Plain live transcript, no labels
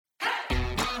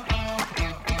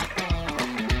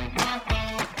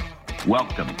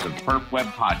Welcome to the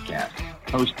PerfWeb podcast,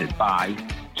 hosted by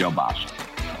Joe Basha.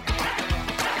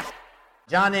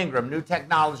 John Ingram, new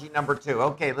technology number 2.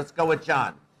 Okay, let's go with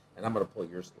John. And I'm going to pull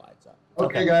your slides up.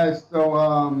 Okay, guys, so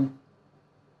I'm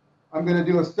going to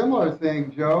do a similar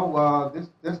thing, Joe.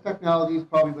 This technology has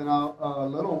probably been out a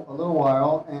little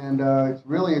while, and it's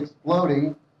really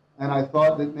exploding. And I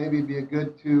thought that maybe it'd be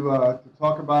good to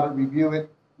talk about it, review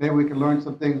it. Maybe we can learn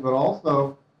some things, but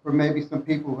also for maybe some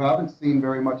people who haven't seen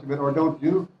very much of it or don't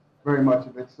do very much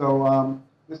of it. So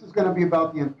this is going to be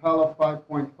about the Impella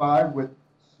 5.5 with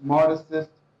SmartAssist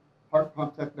heart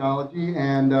pump technology,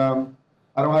 and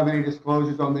I don't have any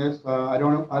disclosures on this. I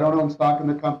don't own stock in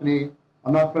the company.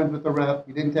 I'm not friends with the rep.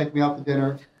 He didn't take me out to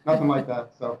dinner. Nothing like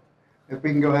that. So if we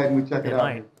can go ahead and we check it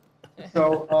out.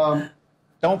 So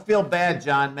don't feel bad,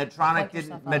 John.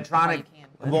 Medtronic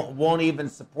won't even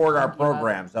support our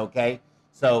programs. Okay.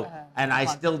 So and I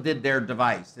still did their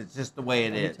device. It's just the way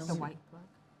it is.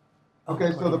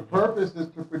 Okay. So the purpose is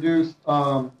to produce.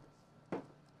 My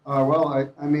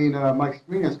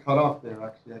screen is cut off there.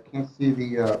 Actually, I can't see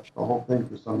the whole thing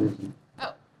for some reason.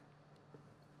 Oh.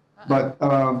 But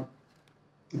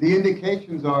the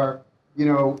indications are,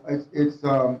 it's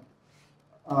a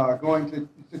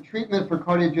treatment for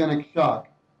cardiogenic shock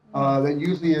that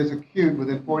usually is acute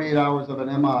within 48 hours of an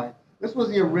MI. This was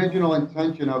the original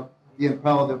intention of the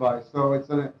Impella device. So it's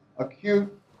an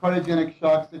acute cardiogenic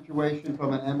shock situation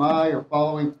from an MI or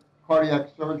following cardiac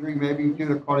surgery, maybe due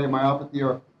to cardiomyopathy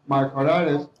or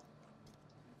myocarditis.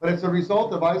 But it's a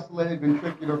result of isolated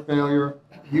ventricular failure,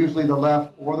 usually the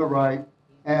left or the right.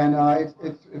 And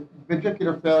it's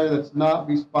ventricular failure that's not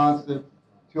responsive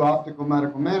to optical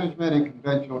medical management and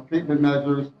conventional treatment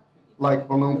measures like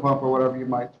balloon pump or whatever you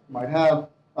might have.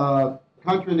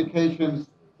 Contraindications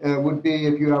would be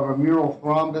if you have a mural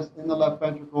thrombus in the left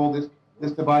ventricle.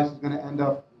 This device is going to end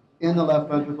up in the left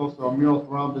ventricle, so a mural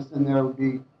thrombus in there would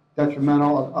be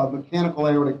detrimental. A mechanical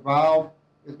aortic valve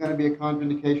is going to be a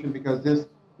contraindication because this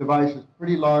device is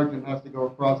pretty large and has to go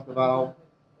across the valve.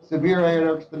 Severe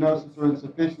aortic stenosis or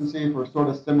insufficiency for sort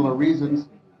of similar reasons.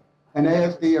 An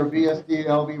ASD or VSD,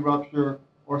 LV rupture,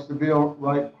 or severe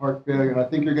right heart failure. And I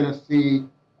think you're going to see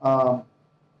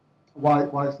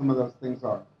why some of those things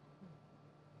are.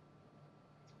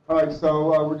 All right,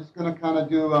 so we're just going to kind of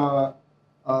do an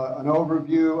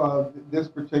overview of this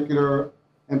particular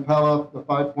Impella, the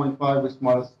 5.5 with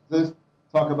SmartAssist,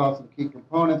 talk about some key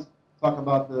components, talk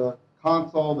about the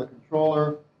console, the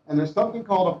controller, and there's something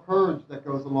called a purge that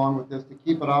goes along with this to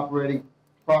keep it operating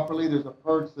properly. There's a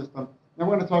purge system. Then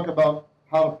we're going to talk about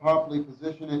how to properly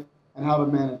position it and how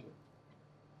to manage it.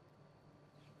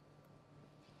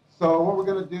 So what we're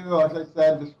going to do, as I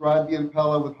said, describe the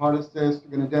Impella with heart assist.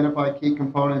 We're going to identify key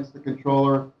components, the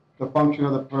controller, the function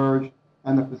of the purge,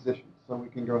 and the position. So we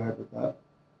can go ahead with that.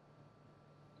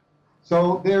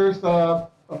 So there's a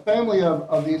family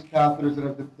of these catheters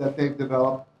that they've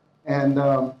developed, and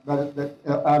that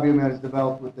ABIOMED has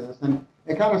developed with this. And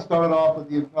it kind of started off with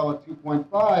the Impella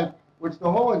 2.5, which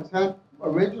the whole intent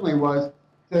originally was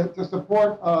to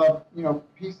support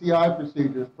PCI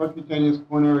procedures, percutaneous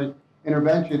coronary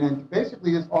intervention, and to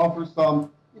basically just offer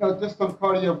some, just some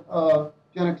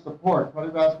cardiogenic support,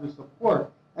 cardiovascular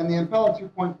support. And the Impella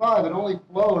 2.5, it only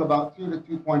flowed about 2 to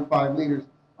 2.5 liters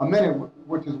a minute,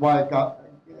 which is why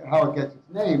how it gets its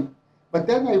name. But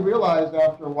then they realized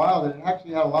after a while that it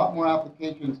actually had a lot more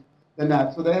applications than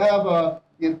that. So they have the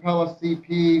Impella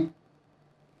CP,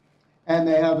 and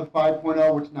they have the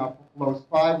 5.0, which now flows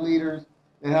 5 liters.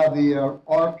 They have the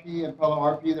RP,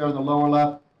 Impella RP there on the lower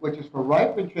left, which is for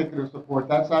right ventricular support.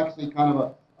 That's actually kind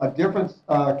of a different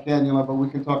cannula, but we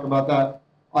can talk about that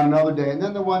on another day. And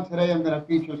then the one today I'm going to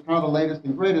feature is kind of the latest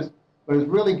and greatest, but has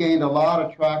really gained a lot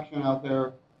of traction out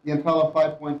there, the Impella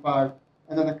 5.5,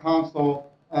 and then the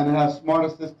console, and it has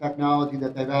SmartAssist technology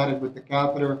that they've added with the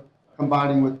catheter,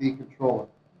 combining with the controller.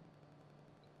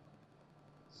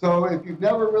 So if you've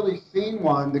never really seen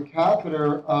one, the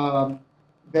catheter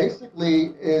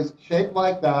basically is shaped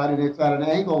like that, and it's at an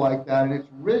angle like that, and it's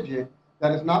rigid.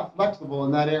 That is not flexible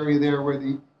in that area there where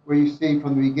you see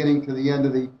from the beginning to the end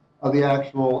of the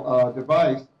actual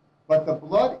device. But the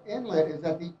blood inlet is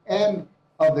at the end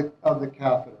of the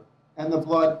catheter, and the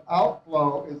blood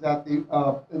outflow is at the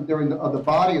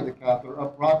body of the catheter,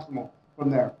 proximal from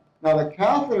there. Now the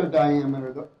catheter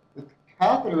diameter, the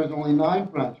catheter is only 9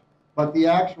 French, but the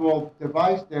actual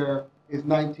device there is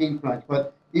 19 French.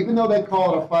 But even though they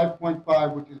call it a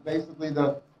 5.5, which is basically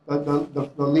the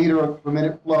liter per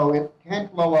minute flow, it can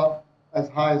flow up as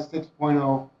high as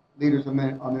 6.0 liters a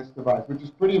minute on this device, which is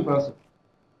pretty impressive.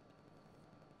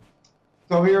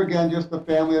 So here again, just the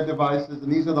family of devices,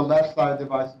 and these are the left side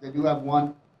devices. They do have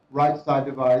one right side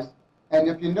device. And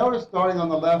if you notice, starting on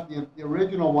the left, the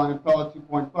original one, Impella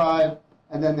 2.5,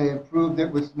 and then they improved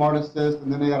it with SmartAssist,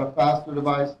 and then they had a faster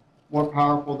device, more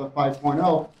powerful, the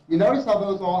 5.0. You notice how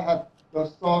those all have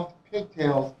those soft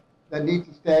pigtails that need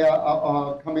to stay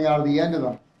coming out of the end of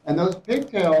them. And those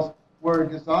pigtails were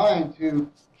designed to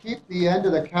keep the end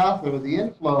of the catheter, the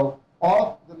inflow,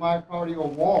 off the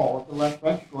myocardial wall of the left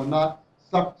ventricle and not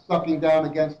sucking down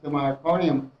against the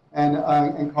myocardium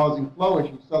and causing flow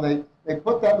issues. So they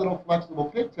put that little flexible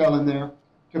pigtail in there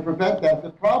to prevent that. The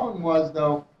problem was,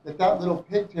 though, that little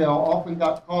pigtail often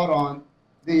got caught on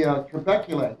the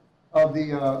trabeculae of the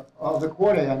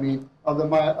chordae, of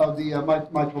the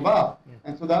mitral valve. Yeah.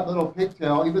 And so that little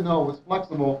pigtail, even though it was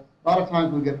flexible, a lot of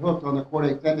times would get hooked on the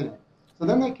chordae tendinate. So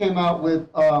then they came out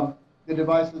with the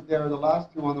devices there, the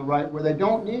last two on the right, where they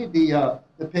don't need the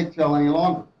pigtail any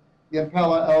longer. The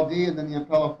Impella LD and then the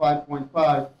Impella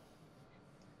 5.5,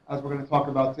 as we're going to talk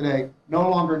about today, no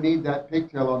longer need that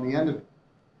pigtail on the end of it.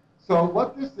 So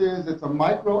what this is, it's a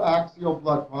microaxial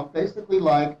blood pump, basically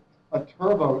like a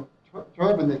turbine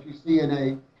that you see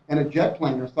in a jet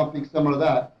plane or something similar to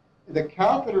that. The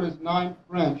catheter is 9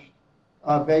 French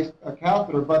based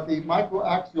catheter, but the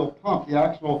microaxial pump, the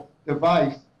actual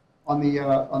device on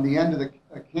the end of the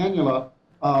cannula,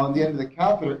 on the end of the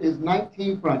catheter, is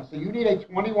 19 French. So you need a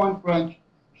 21 French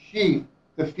sheath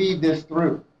to feed this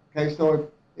through. Okay, so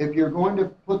if you're going to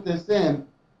put this in,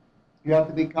 you have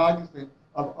to be cognizant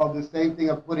of the same thing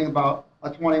of putting about a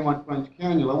 21 French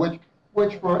cannula,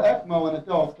 which for ECMO in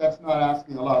adults, that's not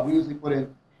asking a lot. We usually put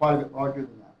in quite a bit larger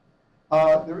than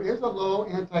that. There is a low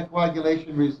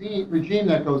anticoagulation regime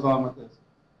that goes on with this.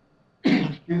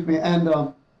 Excuse me,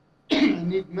 and you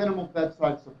need minimal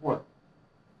bedside support.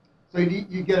 So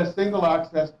you get a single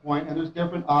access point, and there's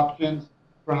different options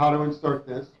for how to insert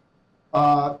this.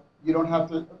 You don't have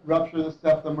to rupture the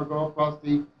septum or go across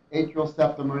the atrial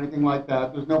septum or anything like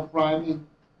that. There's no priming.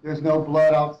 There's no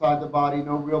blood outside the body,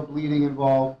 no real bleeding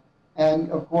involved. And,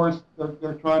 of course,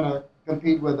 they're trying to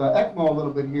compete with ECMO a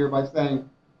little bit here by saying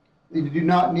you do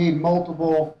not need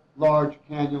multiple large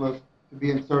cannulas to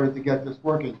be inserted to get this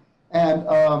working. And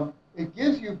it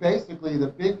gives you basically the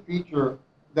big feature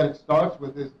that it starts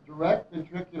with is direct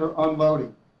ventricular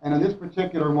unloading. And in this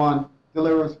particular one,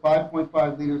 delivers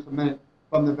 5.5 liters a minute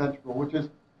from the ventricle, which is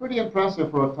pretty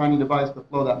impressive for a tiny device to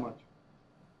flow that much.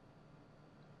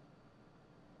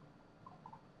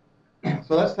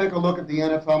 So let's take a look at the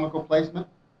anatomical placement.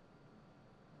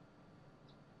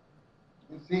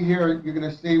 You see here, you're going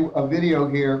to see a video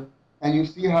here, and you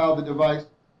see how the device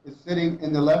is sitting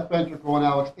in the left ventricle, and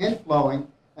now it's inflowing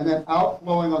and then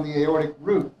outflowing on the aortic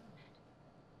root.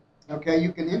 Okay,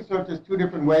 you can insert this 2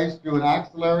 different ways, through an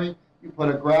axillary. You put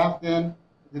a graft in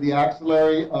to the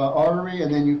axillary artery,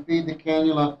 and then you feed the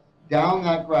cannula down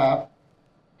that graft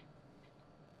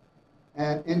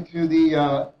and into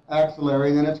the axillary,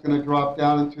 and then it's going to drop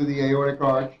down into the aortic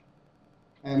arch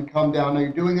and come down. Now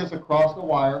you're doing this across the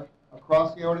wire,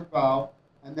 across the aortic valve,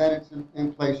 and then it's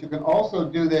in place. You can also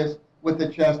do this with the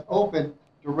chest open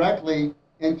directly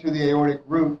into the aortic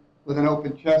root with an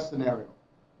open chest scenario.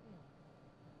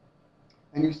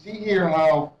 And you see here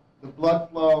how the blood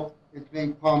flow is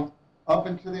being pumped up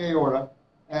into the aorta,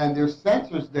 and there's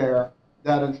sensors there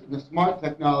that the smart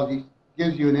technology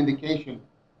gives you an indication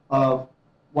of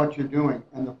what you're doing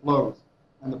and the flows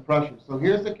and the pressure. So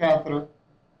here's the catheter.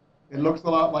 It looks a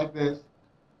lot like this.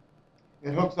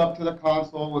 It hooks up to the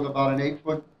console with about an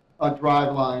 8-foot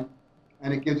drive line,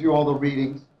 and it gives you all the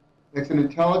readings. It's an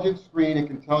intelligent screen. It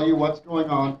can tell you what's going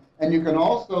on, and you can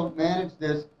also manage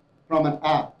this from an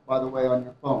app, by the way, on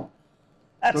your phone.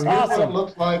 That's so here's awesome. what it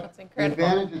looks like. That's incredible. The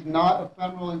advantage is not a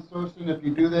femoral insertion. If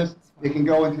you do this, it can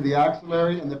go into the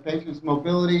axillary, and the patient's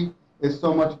mobility is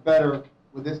so much better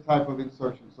with this type of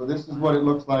insertion. So this is what it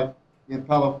looks like, the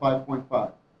Impella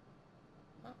 5.5.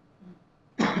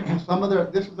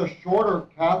 This is a shorter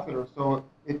catheter, so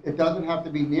it doesn't have to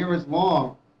be near as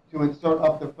long to insert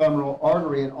up the femoral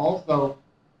artery, and also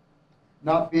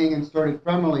not being inserted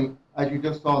femorally, as you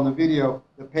just saw in the video,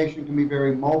 the patient can be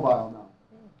very mobile now.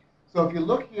 So if you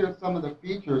look here at some of the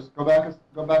features, go back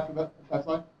to that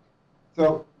slide.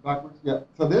 So backwards, yeah.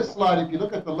 So this slide, if you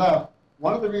look at the left,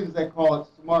 one of the reasons they call it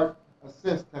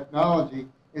SmartAssist technology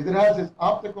is it has this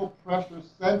optical pressure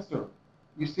sensor.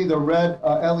 You see the red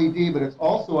LED, but it's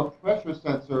also a pressure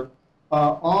sensor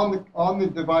on the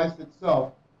device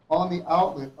itself, on the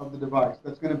outlet of the device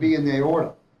that's going to be in the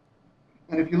aorta.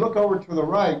 And if you look over to the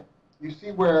right, you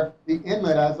see where the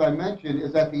inlet, as I mentioned,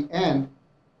 is at the end,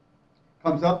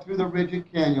 comes up through the rigid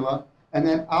cannula, and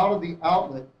then out of the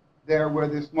outlet there where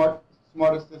the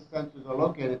SmartAssist sensors are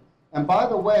located. And by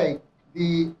the way,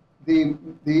 the the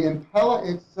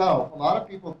Impella itself, a lot of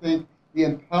people think the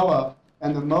Impella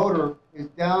and the motor is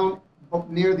down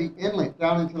near the inlet,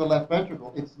 down into the left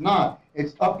ventricle. It's not.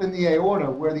 It's up in the aorta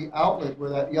where the outlet, where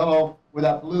that yellow, where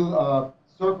that blue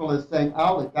circle is saying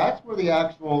outlet. That's where the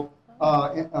actual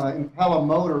Impella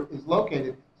motor is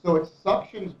located. So it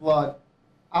suctions blood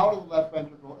out of the left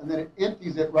ventricle, and then it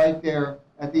empties it right there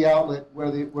at the outlet where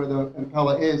the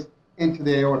Impella is into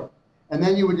the aorta. And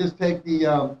then you would just take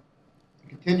the,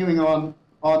 continuing on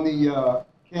the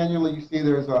cannula, you see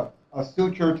there's a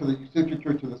suture to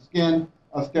the skin,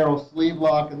 a sterile sleeve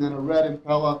lock, and then a red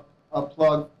Impella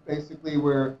plug, basically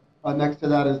where next to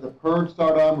that is the purge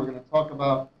start on. We're going to talk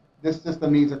about this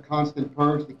system needs a constant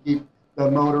purge to keep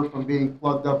the motor from being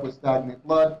plugged up with stagnant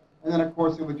blood. And then, of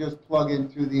course, it would just plug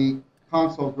into the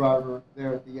console driver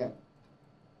there at the end.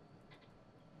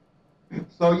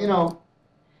 So, you know,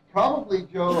 probably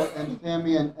Joe and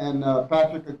Sammy and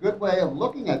Patrick, a good way of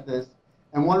looking at this,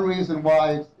 and one reason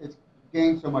why it's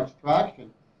gained so much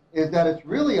traction, is that it's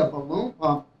really a balloon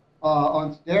pump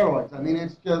on steroids. I mean,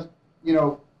 it's just, you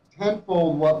know,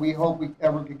 tenfold what we hope we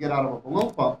ever could get out of a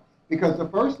balloon pump. Because the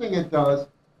first thing it does,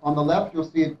 on the left, you'll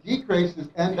see it decreases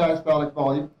end diastolic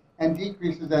volume and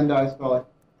decreases end diastolic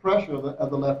pressure of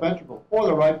the left ventricle, or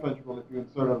the right ventricle if you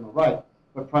insert it on the right,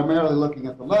 but primarily looking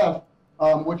at the left,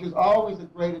 which is always a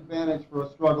great advantage for a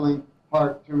struggling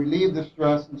heart to relieve the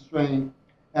stress and strain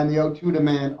and the O2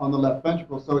 demand on the left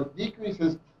ventricle. So it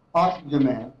decreases oxygen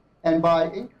demand, and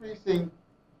by increasing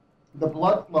the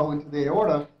blood flow into the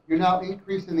aorta, you're now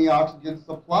increasing the oxygen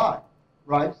supply,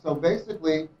 right? So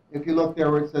basically, if you look there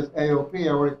where it says AOP,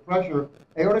 aortic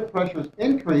pressure is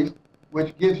increased,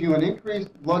 which gives you an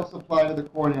increased blood supply to the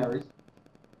coronaries.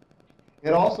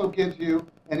 It also gives you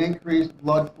an increased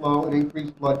blood flow and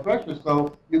increased blood pressure.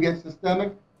 So you get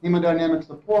systemic hemodynamic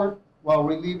support while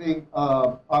relieving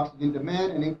oxygen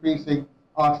demand and increasing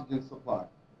oxygen supply.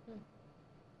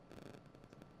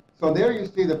 So there you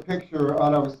see the picture,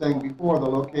 I was saying before, the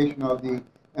location of the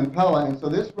Impella. And so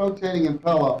this rotating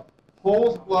Impella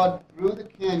pulls blood through the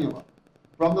cannula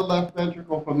from the left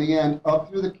ventricle, from the end up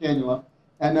through the cannula.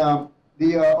 And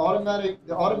the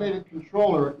automated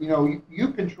controller, you know, you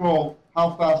control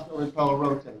how fast the Impella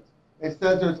rotates. It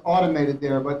says that it's automated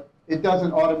there, but it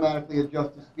doesn't automatically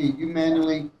adjust the speed. You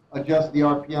manually adjust the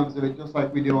RPMs of it, just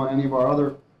like we do on any of our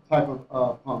other type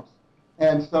of pumps.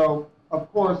 And so, of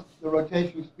course, the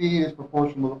rotation speed is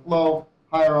proportional to the flow.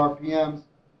 Higher RPMs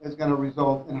is going to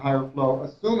result in higher flow,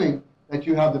 assuming that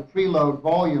you have the preload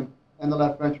volume in the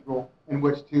left ventricle in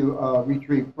which to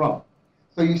retrieve from.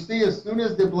 So you see, as soon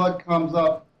as the blood comes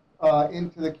up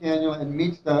into the cannula and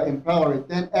meets the impeller, it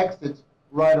then exits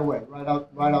right away, right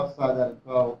outside that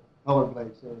impeller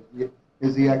blade. So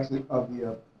is the exit of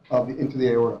the into the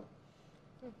aorta.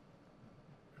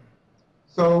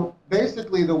 So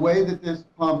basically, the way that this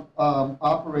pump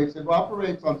operates, it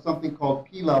operates on something called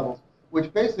P levels,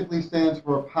 which basically stands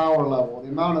for a power level, the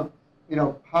amount of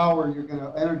power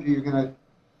energy you're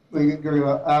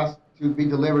gonna ask to be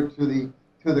delivered to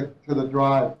the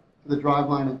drive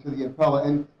line and to the Impella.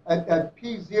 And at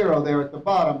P0 there at the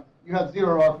bottom, you have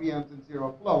 0 RPMs and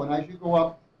 0 flow. And as you go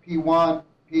up P1,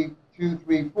 P2,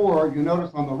 3, 4, you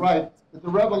notice on the right that the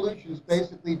revolutions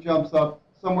basically jumps up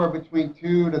somewhere between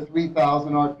 2,000 to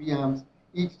 3,000 RPMs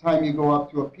each time you go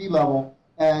up to a P level.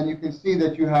 And you can see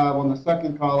that you have on the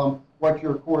second column what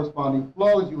your corresponding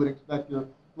flows you would expect your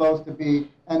flows to be,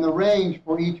 and the range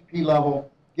for each P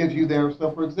level gives you there.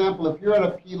 So for example, if you're at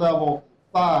a P level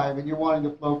 5 and you're wanting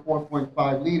to flow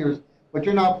 4.5 liters, but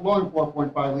you're not flowing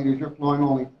 4.5 liters, you're flowing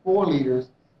only 4 liters,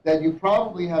 then you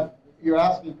probably you're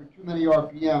asking for too many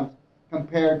RPMs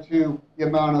compared to the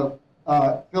amount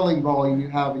of filling volume you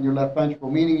have in your left ventricle,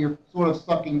 meaning you're sort of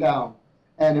sucking down.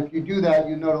 And if you do that,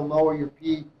 you know to lower your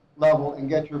P level and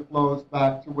get your flows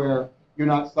back to where you're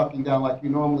not sucking down like you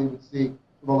normally would see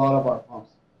with a lot of our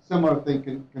pumps. Similar thing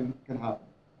can happen.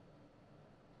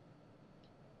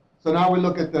 So now we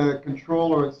look at the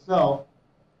controller itself,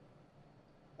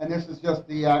 and this is just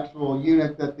the actual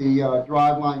unit that the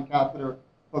driveline catheter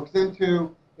hooks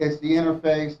into. It's the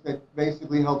interface that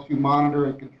basically helps you monitor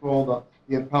and control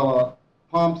the Impella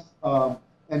pumps.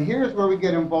 And here's where we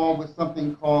get involved with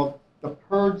something called the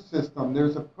purge system.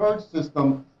 There's a purge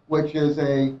system, which is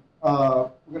we're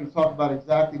going to talk about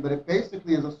exactly, but it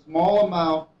basically is a small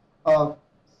amount of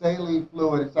saline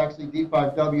fluid. It's actually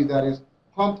D5W that is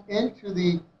pumped into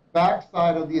the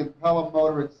backside of the Impella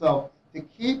motor itself to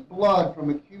keep blood from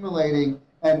accumulating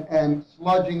and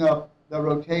sludging up the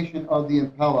rotation of the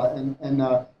Impella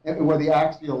and where the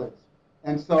axial is.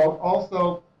 And so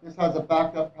also this has a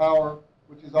backup power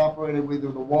which is operated with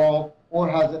either the wall or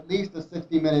has at least a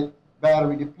 60-minute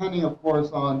battery, depending, of course,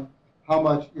 on how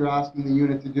much you're asking the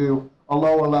unit to do. A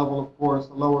lower level, of course,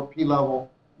 a lower P level,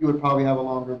 you would probably have a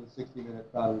longer than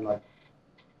 60-minute battery life.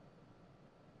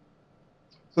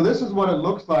 So this is what it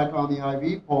looks like on the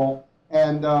IV pole.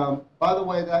 And by the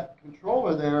way, that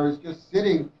controller there is just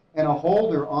sitting in a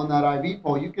holder on that IV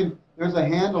pole. There's a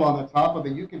handle on the top of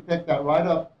it. You can pick that right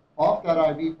up off that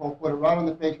IV pole, put it right on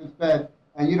the patient's bed,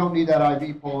 and you don't need that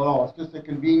IV pole at all. It's just a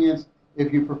convenience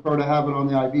if you prefer to have it on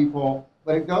the IV pole.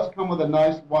 But it does come with a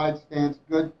nice wide stance,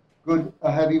 good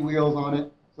heavy wheels on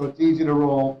it, so it's easy to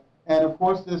roll. And of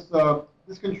course, this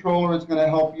controller is going to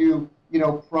help you,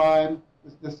 prime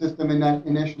the system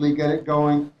initially, get it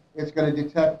going. It's going to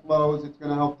detect flows. It's going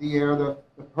to help de-air the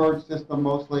purge system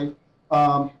mostly.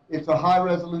 It's a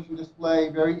high-resolution display,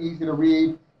 very easy to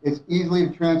read. It's easily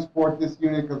to transport this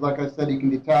unit because, like I said, you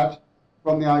can detach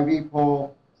from the IV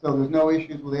pole, so there's no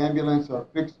issues with ambulance or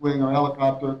fixed wing or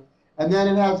helicopter. And then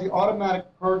it has the automatic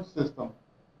purge system.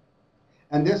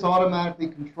 And this automatically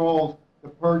controls the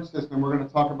purge system. We're going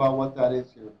to talk about what that is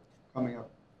here coming up.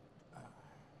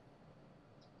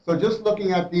 So just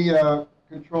looking at the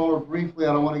controller briefly,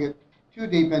 I don't want to get too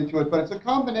deep into it, but it's a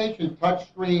combination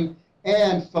touchscreen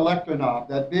and selector knob.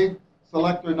 That big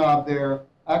selector knob there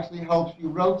actually helps you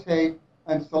rotate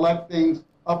and select things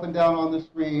up and down on the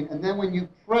screen. And then when you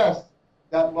press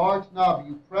that large knob,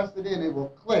 you press it in, it will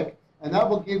click, and that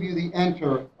will give you the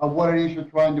enter of what it is you're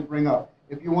trying to bring up.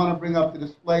 If you want to bring up the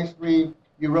display screen,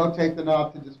 you rotate the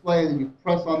knob to display, and then you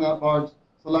press on that large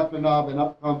selector knob, and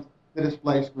up comes the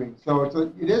display screen. So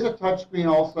it is a touch screen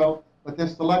also, but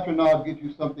this selector knob gives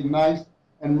you something nice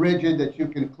and rigid that you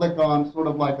can click on, sort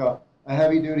of like a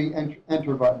heavy-duty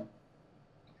enter button.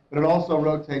 But it also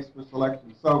rotates for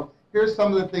selection. So here's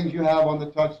some of the things you have on the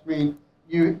touch screen.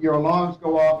 Your alarms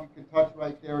go off. You can touch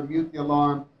right there and mute the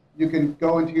alarm. You can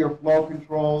go into your flow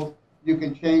controls. You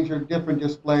can change your different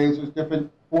displays. There's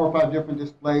 4 or 5 different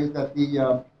displays that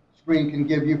the screen can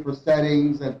give you for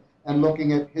settings and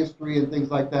looking at history and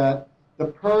things like that. The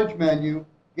purge menu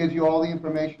gives you all the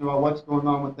information about what's going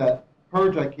on with that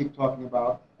purge I keep talking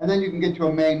about. And then you can get to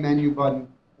a main menu button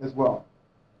as well.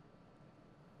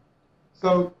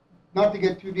 So not to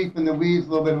get too deep in the weeds, a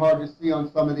little bit hard to see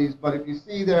on some of these, but if you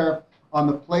see there on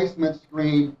the placement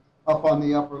screen up on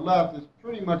the upper left is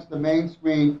pretty much the main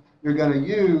screen you're going to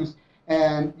use,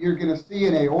 and you're going to see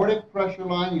an aortic pressure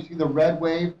line. You see the red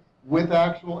wave with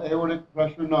actual aortic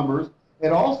pressure numbers.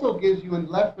 It also gives you a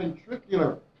left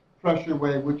ventricular pressure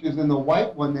wave, which is in the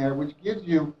white one there, which gives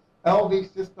you LV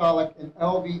systolic and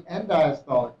LV end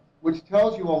diastolic, which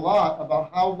tells you a lot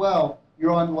about how well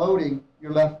you're unloading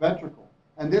your left ventricle.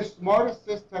 And this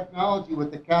SmartAssist technology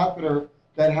with the catheter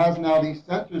that has now these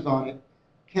sensors on it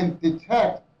can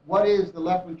detect what is the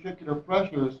left ventricular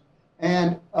pressures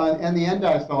and the end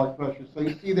diastolic pressure. So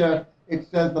you see there, it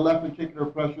says the left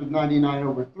ventricular pressure is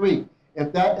 99/3.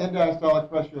 If that end diastolic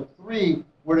pressure of 3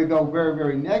 were to go very,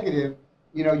 very negative,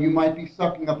 you might be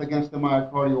sucking up against the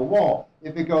myocardial wall.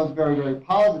 If it goes very, very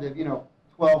positive,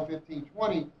 12, 15,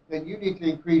 20, then you need to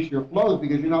increase your flows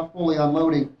because you're not fully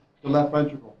unloading the left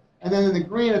ventricle. And then in the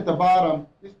green at the bottom,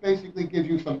 this basically gives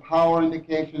you some power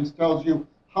indications, tells you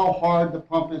how hard the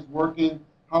pump is working,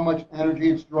 how much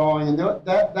energy it's drawing, and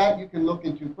that you can look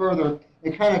into further.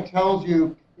 It kind of tells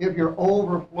you if you're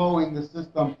overflowing the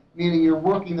system, meaning you're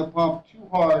working the pump too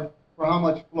hard for how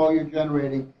much flow you're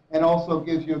generating, and also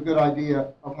gives you a good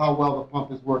idea of how well the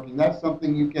pump is working. That's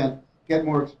something you can get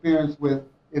more experience with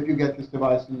if you get this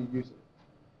device and you use it.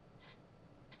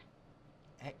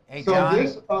 Hey, So John.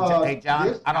 this,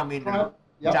 John, I don't mean to.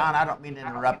 Yep. John, I don't mean to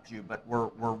interrupt you, but we're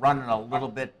running a little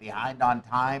bit behind on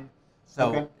time. So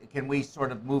Okay. Can we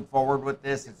sort of move forward with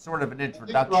this? It's sort of an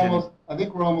introduction. I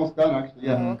think we're almost done, actually.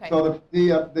 Yeah. Mhm. Okay. So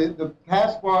the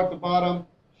taskbar at the bottom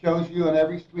shows you on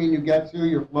every screen you get to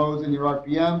your flows and your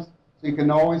RPMs. So you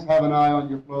can always have an eye on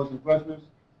your flows and pressures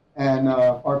and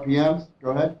RPMs.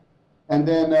 Go ahead. And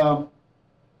then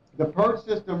the purge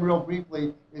system, real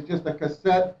briefly, is just a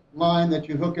cassette line that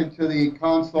you hook into the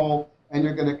console, and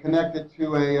you're going to connect it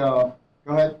to a.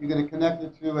 Go ahead. You're going to connect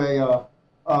it to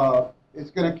a. It's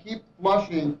going to keep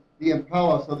flushing the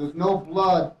Impella, so there's no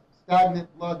blood, stagnant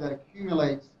blood that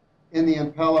accumulates in the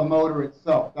Impella motor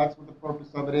itself. That's what the purpose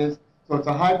of it is. So it's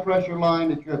a high pressure line.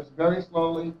 It drips very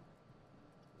slowly.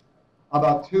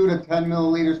 About 2 to 10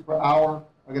 milliliters per hour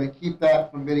are going to keep that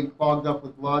from getting clogged up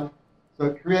with blood. So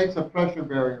it creates a pressure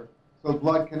barrier, so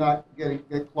blood cannot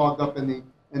get clogged up in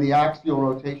the axial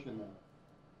rotation there.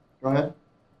 Go ahead.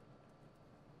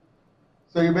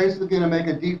 So you're basically going to make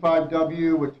a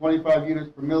D5W with 25 units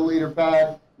per milliliter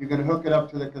pad. You're going to hook it up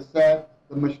to the cassette.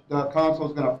 The console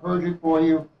is going to purge it for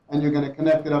you, and you're going to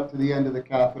connect it up to the end of the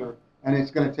catheter and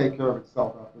it's going to take care of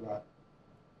itself after that.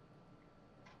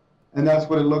 And that's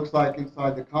what it looks like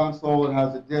inside the console. It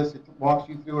has a disc. It walks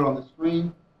you through it on the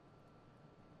screen.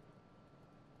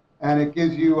 And it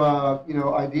gives you, you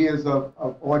know, ideas of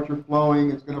what you're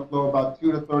flowing. It's going to flow about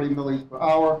 2 to 30 milliliters per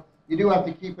hour. You do have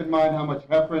to keep in mind how much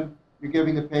heparin you're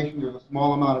giving the patient. There's a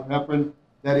small amount of heparin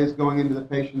that is going into the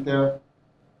patient there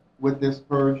with this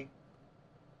purge.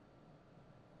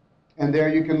 And there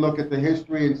you can look at the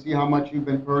history and see how much you've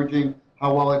been purging,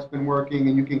 how well it's been working,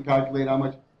 and you can calculate how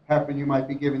much heparin you might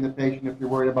be giving the patient if you're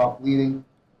worried about bleeding.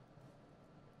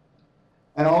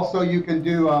 And also you can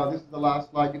do, this is the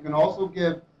last slide, you can also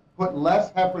put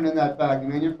less heparin in that bag. The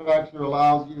manufacturer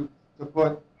allows you to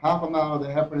put half amount of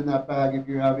the heparin in that bag if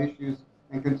you have issues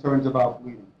and concerns about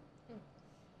bleeding.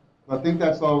 So I think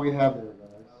that's all we have there,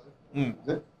 guys. Is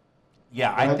it?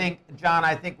 Yeah, I think, John,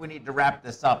 I think we need to wrap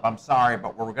this up. I'm sorry,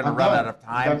 but we're going to run out of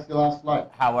time. That's the last slide.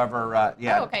 However,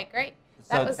 yeah. Oh, okay, great.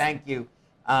 Thank you.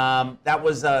 That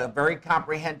was a very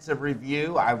comprehensive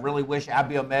review. I really wish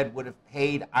ABIOMED would have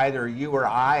paid either you or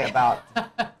I about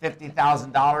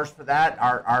 $50,000 for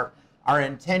that. Our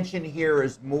intention here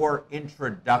is more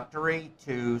introductory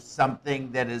to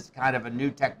something that is kind of a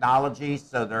new technology.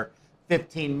 So they're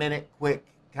 15-minute quick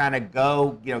kind of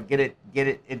go, you know, get it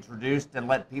introduced and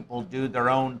let people do their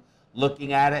own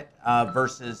looking at it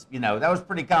versus, you know, that was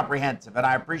pretty comprehensive and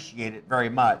I appreciate it very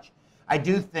much. I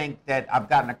do think that I've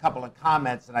gotten a couple of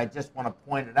comments and I just want to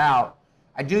point it out.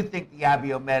 I do think the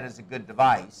ABIOMED is a good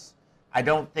device. I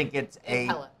don't think it's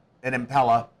an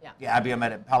Impella, yeah,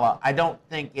 ABIOMED Impella. I don't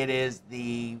think it is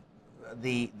the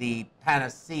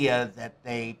panacea that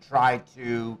they try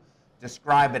to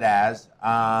describe it as.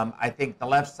 I think the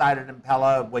left-sided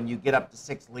Impella, when you get up to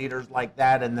 6 liters like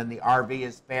that and then the RV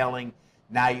is failing,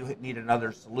 now you need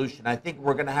another solution. I think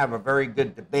we're going to have a very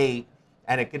good debate,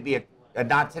 and it could be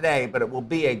not today, but it will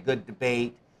be a good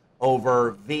debate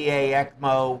over VA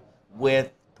ECMO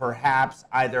with perhaps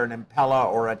either an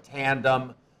Impella or a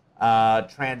tandem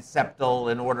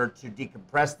transeptal in order to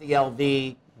decompress the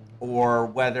LV, or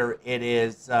whether it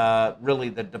is really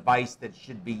the device that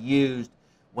should be used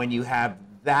when you have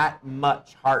that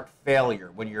much heart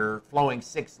failure. When you're flowing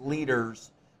 6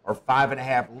 liters or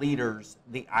 5.5 liters,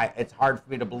 it's hard for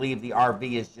me to believe the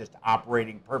RV is just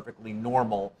operating perfectly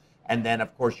normal. And then,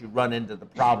 of course, you run into the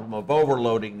problem of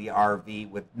overloading the RV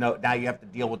with now you have to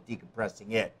deal with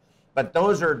decompressing it. But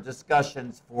those are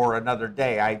discussions for another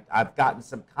day. I've gotten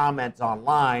some comments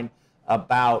online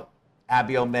about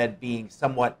ABIOMED being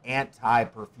somewhat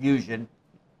anti-perfusion.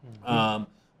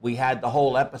 We had the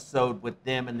whole episode with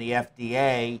them and the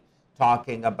FDA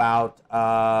talking about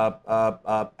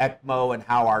ECMO and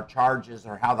how our charges,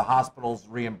 or how the hospital's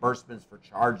reimbursements for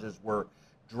charges were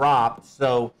dropped.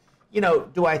 So, you know,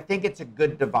 do I think it's a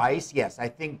good device? Yes, I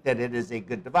think that it is a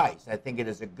good device. I think it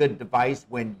is a good device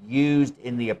when used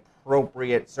in the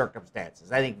appropriate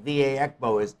circumstances. I think VA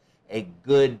ECMO is a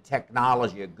good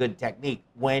technology, a good technique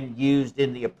when used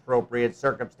in the appropriate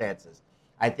circumstances.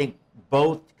 I think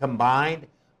both combined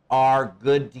are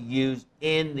good to use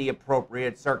in the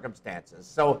appropriate circumstances.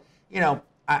 So, you know,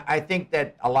 I think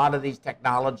that a lot of these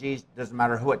technologies, doesn't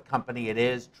matter what company it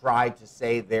is, try to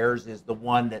say theirs is the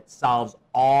one that solves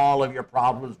all of your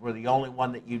problems. We're the only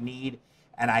one that you need.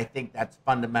 And I think that's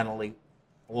fundamentally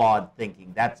flawed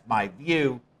thinking. That's my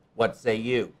view. What say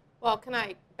you? Well, can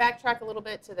I backtrack a little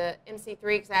bit to the MC3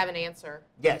 because I have an answer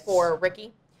Yes. for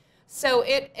Ricky. So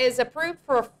it is approved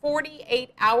for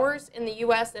 48 hours in the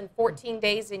U.S. and 14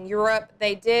 days in Europe.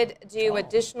 They did do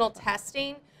additional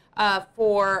testing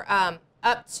for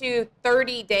up to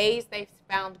 30 days. They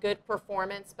found good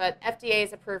performance, but FDA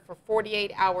is approved for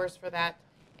 48 hours for that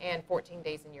and 14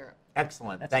 days in Europe.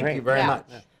 Excellent. Thank you very much.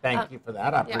 Thank you for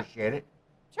that. I appreciate it.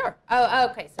 Sure. Oh,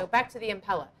 okay. So back to the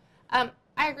Impella.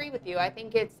 I agree with you. I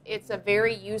think it's a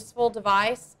very useful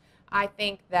device. I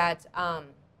think that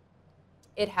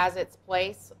it has its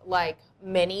place like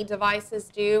many devices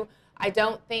do. I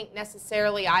don't think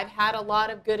necessarily I've had a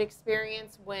lot of good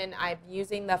experience when I'm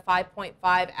using the 5.5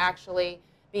 actually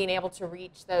being able to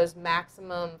reach those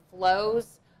maximum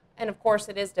flows. And of course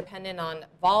it is dependent on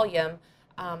volume,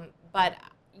 but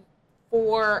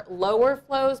for lower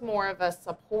flows, more of a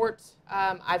support,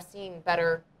 I've seen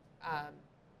better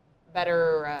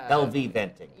LV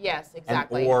venting. Yes,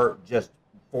 exactly. Or just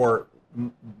for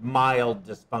mild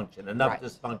dysfunction, enough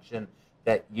dysfunction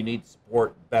that you need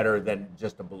support better than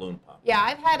just a balloon pump. Yeah,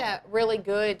 I've had a really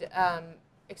good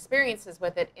experiences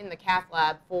with it in the cath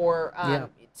lab for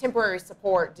temporary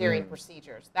support during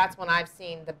procedures. That's when I've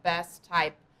seen the best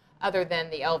type other than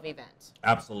the LV vent.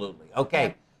 Absolutely.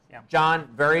 Okay. John,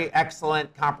 very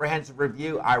excellent, comprehensive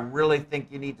review. I really think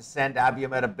you need to send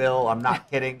ABIOMED a bill. I'm not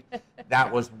kidding.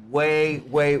 That was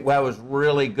that was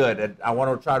really good. And I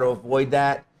want to try to avoid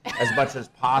that as much as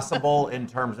possible in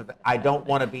terms of, I don't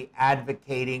want to be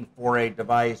advocating for a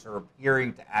device or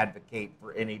appearing to advocate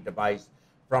for any device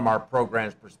from our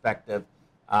program's perspective.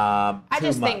 I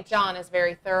just think John is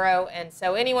very thorough, and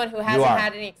so anyone who hasn't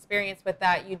had any experience with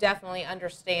that, you definitely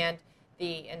understand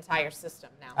the entire system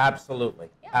now. Absolutely.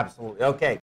 Yeah. Absolutely. Okay.